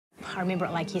I remember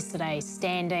it like yesterday,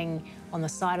 standing on the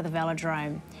side of the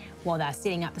velodrome while they were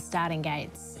setting up the starting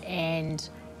gates, and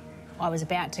I was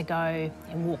about to go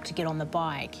and walk to get on the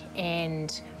bike,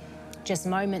 and just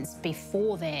moments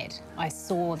before that, I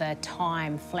saw the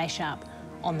time flash up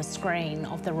on the screen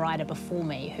of the rider before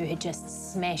me who had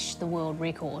just smashed the world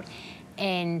record.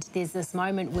 And there's this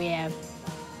moment where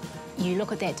you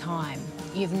look at that time,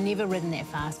 you've never ridden that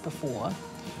fast before,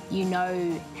 you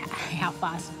know how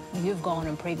fast you've gone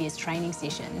in previous training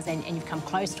sessions, and you've come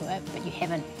close to it, but you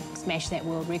haven't smashed that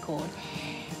world record.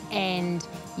 And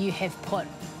you have put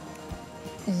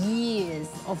years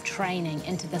of training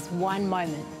into this one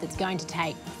moment that's going to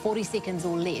take 40 seconds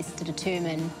or less to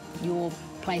determine your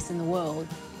place in the world.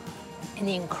 And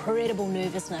the incredible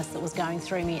nervousness that was going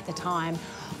through me at the time.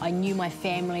 I knew my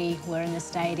family were in the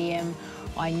stadium.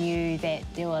 I knew that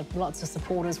there were lots of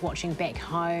supporters watching back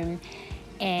home,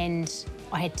 and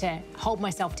I had to hold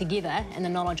myself together in the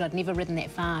knowledge I'd never ridden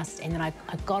that fast. And then I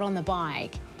got on the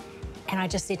bike and I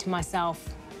just said to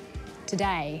myself,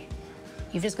 today,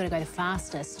 you've just got to go the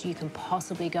fastest you can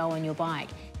possibly go on your bike.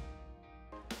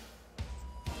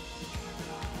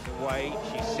 The way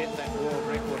she set that world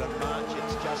record in March,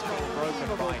 it's just been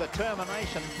broken by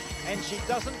determination, and she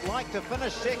doesn't like to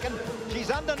finish second.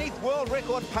 She's underneath world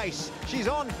record pace. She's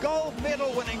on gold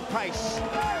medal winning pace.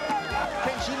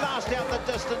 Can she last out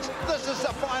the distance? This is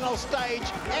the final stage,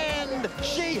 and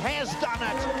she has done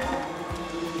it.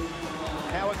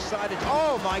 How excited.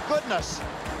 Oh my goodness,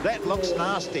 that looks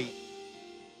nasty.